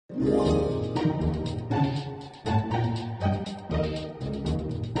Hey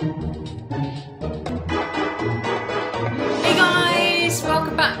guys,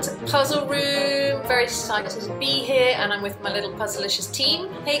 welcome back to the Puzzle Room. Very excited to be here, and I'm with my little Puzzleicious team.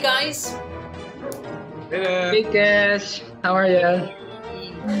 Hey guys. Hey Kash, how are you?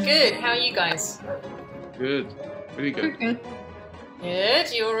 Good. How are you guys? Good. Pretty good.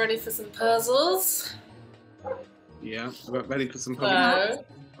 Good. You all ready for some puzzles? Yeah, we're ready for some puzzles.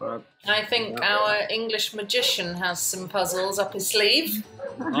 I think our English magician has some puzzles up his sleeve.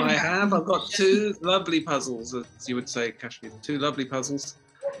 I have. I've got two lovely puzzles, as you would say, Kashmir. Two lovely puzzles.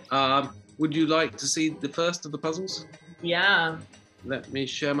 Would you like to see the first of the puzzles? Yeah. Let me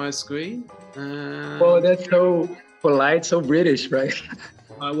share my screen. Oh, that's so polite, so British, right?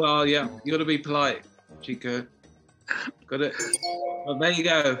 Well, yeah, you got to be polite, Chico. Got it. Well, there you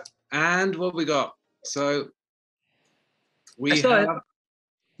go. And what we got? So we have.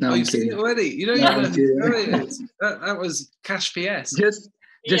 No, oh, you've seen it already? You don't even know who it is. That was Cash PS. Just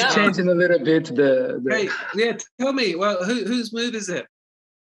changing a little bit the... Hey, yeah, tell me. Well, whose move is it?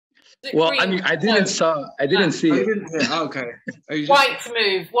 Well, I mean, I didn't see it. Oh, okay. White to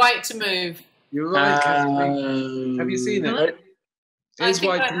move. White to move. You're right. Have you seen it? It's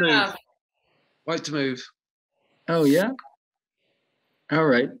white to move. White to move. Oh yeah. All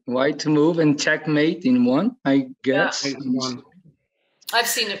right. White to move and checkmate in one, I guess. Yeah. One. I've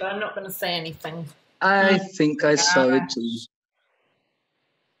seen it, but I'm not going to say anything. I think I saw it too.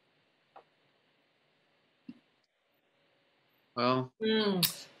 Well,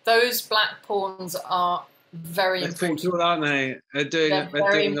 those black pawns are very important. Cool, aren't they? They're doing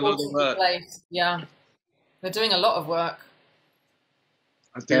a lot of work. Yeah, they're doing a lot of work.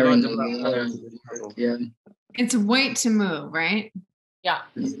 I do like the black. Yeah. It's white to move, right? Yeah.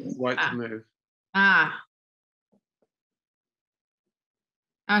 White to move. Ah.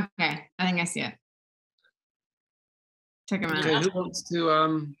 Okay, I think I see it. Took a minute. Okay, who wants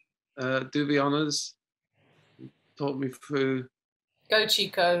to do the honors? Talk me through. Go,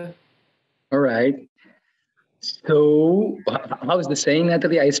 Chico. All right. So, how's the saying,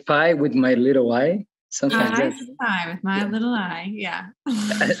 Natalie? I spy with my little eye. Something like that. I spy with my little eye. Yeah.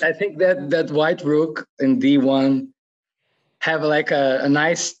 I think that white rook and D1 have like a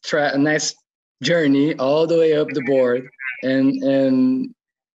nice journey all the way up the board, and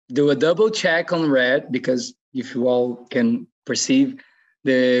do a double check on red, because if you all can perceive,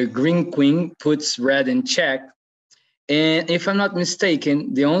 the green queen puts red in check. And if I'm not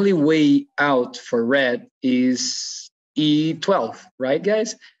mistaken, the only way out for red is E12, right,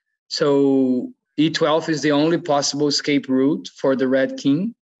 guys? So E12 is the only possible escape route for the red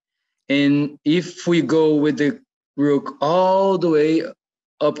king. And if we go with the rook all the way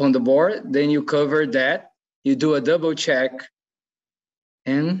up on the board, then you cover that, you do a double check,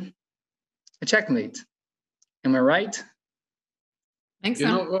 and a checkmate. Am I right? I think so.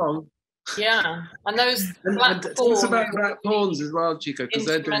 You're not wrong. Yeah, and those black pawns. Tell us about black pawns as well, Chico, because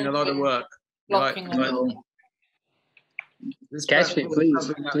they're doing a lot of work. Blocking Kashmir,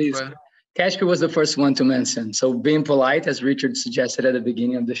 please. Kashmir was the first one to mention. So being polite, as Richard suggested at the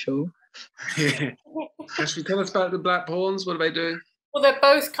beginning of the show. Kashmir, tell us about the black pawns. What are they doing? Well, they're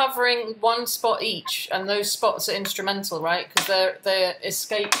both covering one spot each, and those spots are instrumental, right? Because they're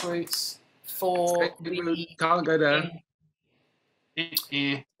escape routes for the... Can't go there. So,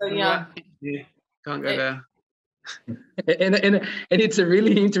 yeah. Can't go there. And it's a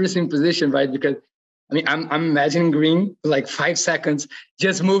really interesting position, right? Because I mean, I'm imagining green like 5 seconds,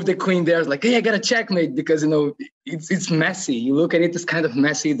 just move the queen there. It's like, hey, I got a checkmate, because it's messy. You look at it, it's kind of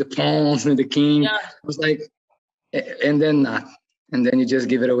messy. The pawns and the king. Yeah. It was like, and then not, and then you just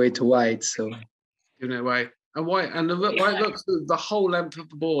give it away to white. So giving it away, and white looks the whole length of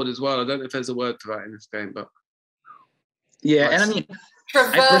the board as well. I don't know if there's a word for that in this game, but yeah, and I mean,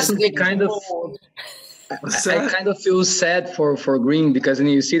 I personally kind of feel sad for green, because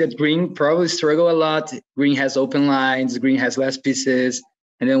you see that green probably struggle a lot. Green has open lines, green has less pieces,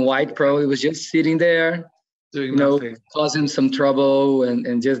 and then white probably was just sitting there, doing nothing, causing some trouble,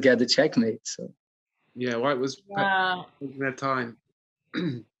 and just get the checkmate. So yeah, white was taking their time.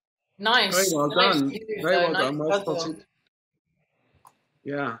 Nice. Very well done. Very well done. Well spotted.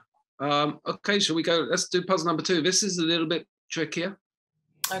 Yeah. Okay, shall we go? Let's do puzzle number 2. This is a little bit trickier.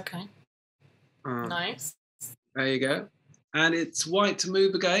 Okay. Nice. There you go. And it's white to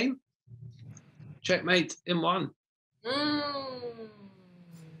move again. Checkmate in one.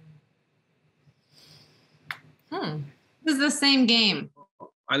 This is the same game.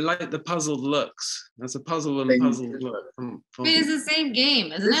 I like the puzzled looks. There's a puzzle and Thank puzzled look. From, I mean, it's the same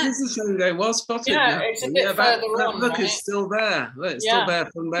game, isn't this it? is the same game. Well spotted. Yeah, it's a bit further that on, look right? is still there. Look, it's Yeah. still there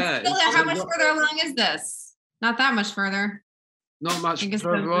from there. Still It's there. How still much further along is this? Not that much further. not much I guess the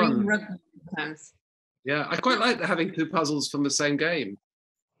further green on. rook sometimes. Yeah, I quite like having two puzzles from the same game.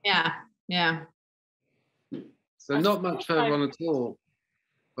 Yeah, yeah. So I not much think further on at all,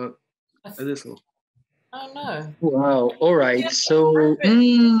 but I a little. Oh no. Wow. All right. Yeah, So,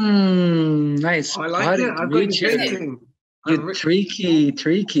 nice. I like it. I've got you Richard. thinking. You tricky. Yeah.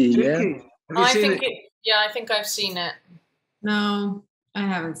 Tricky. Have you I seen think it? yeah, I think I've seen it. No, I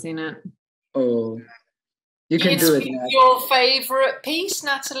haven't seen it. Oh, you can It's do it, Nat. your favorite piece,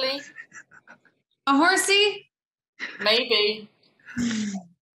 Natalie? A horsey? Maybe.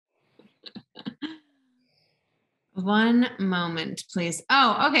 One moment, please.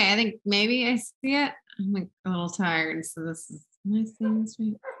 Oh, okay. I think maybe I see it. I'm like a little tired, so this is. Am I seeing this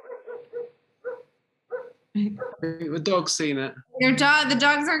right? The dog's seen it. The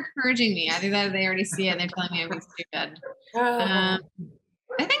dogs are encouraging me. Either that or they already see it and they're telling me I'm being stupid. I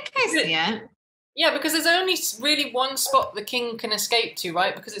think I see it. Yeah, because there's only really one spot the king can escape to,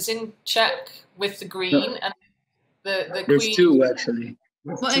 right? Because it's in check with the green and the There's queen. two actually.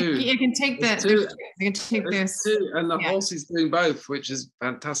 Well, you can take There's the. two. You can take There's this. two, and the yeah. horse is doing both, which is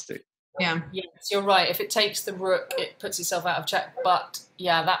fantastic. Yeah. Yes, you're right. If it takes the rook, it puts itself out of check. But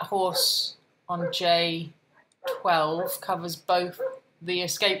yeah, that horse on J12 covers both the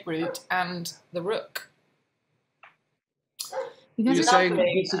escape route and the rook. You guys You're are saying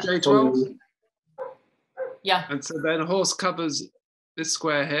lovely. it's a J12, Yeah. and so then horse covers this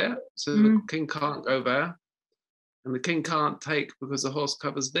square here, so the Mhm. king can't go there, and the king can't take because the horse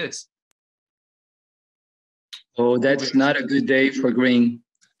covers this. Oh, that's not a good day for green.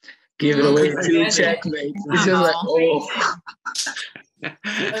 Give it away to Yeah. checkmate. It's just like, oh.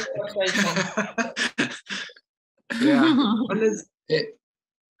 That's frustrating. Yeah, and there's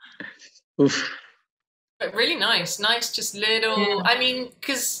Oof. But really nice, just little. Yeah. I mean,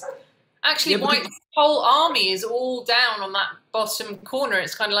 because actually, Yeah, but White's whole army is all down on that bottom corner.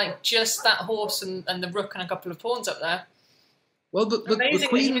 It's kind of like just that horse and the rook and a couple of pawns up there. well, the Amazing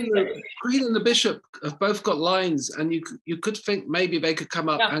queen that and you the queen and the bishop have both got lines, and you could think maybe they could come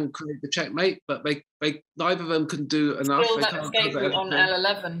up Yeah. and create the checkmate, but they neither of them can do enough. Still They that can't escape cover route on everything.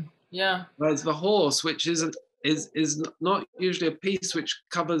 L11. Yeah. Whereas the horse, which is not usually a piece which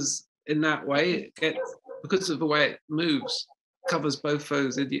covers in that way, it gets, because of the way it moves, covers both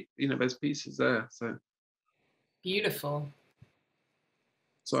those those pieces there. Beautiful.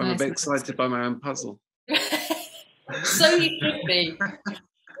 So I'm a Nice. bit excited by my own puzzle. So you should be.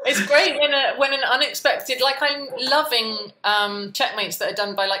 It's great when an unexpected, like I'm loving checkmates that are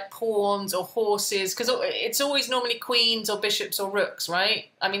done by like pawns or horses, because it's always normally queens or bishops or rooks, right?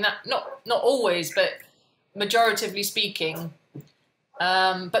 I mean that not always, but majoritively speaking.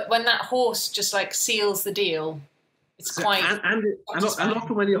 But when that horse just like seals the deal, it's quite. And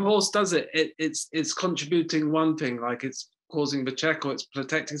often when your horse does it, it's contributing one thing, like it's causing the check or it's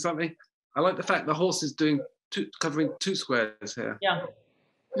protecting something. I like the fact the horse is covering two squares here. Yeah.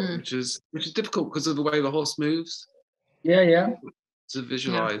 Which is difficult because of the way the horse moves Yeah. to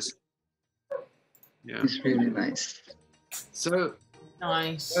visualize. Yeah. It's really nice. So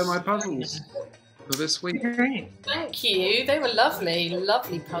Nice. they're my puzzles for this week. Great. Thank you. They were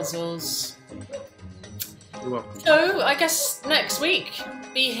lovely puzzles. You're welcome. So I guess next week,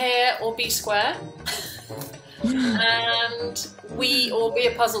 be here or be square, and or be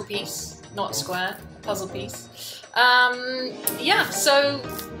a puzzle piece, not square, a puzzle piece. Yeah. So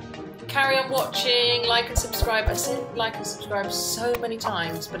carry on watching, like and subscribe. I said like and subscribe so many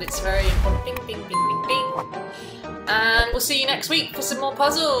times, but it's very important. Bing, bing, bing, bing, bing. And we'll see you next week for some more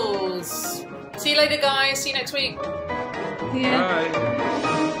puzzles. See you later, guys. See you next week. Yeah. Bye.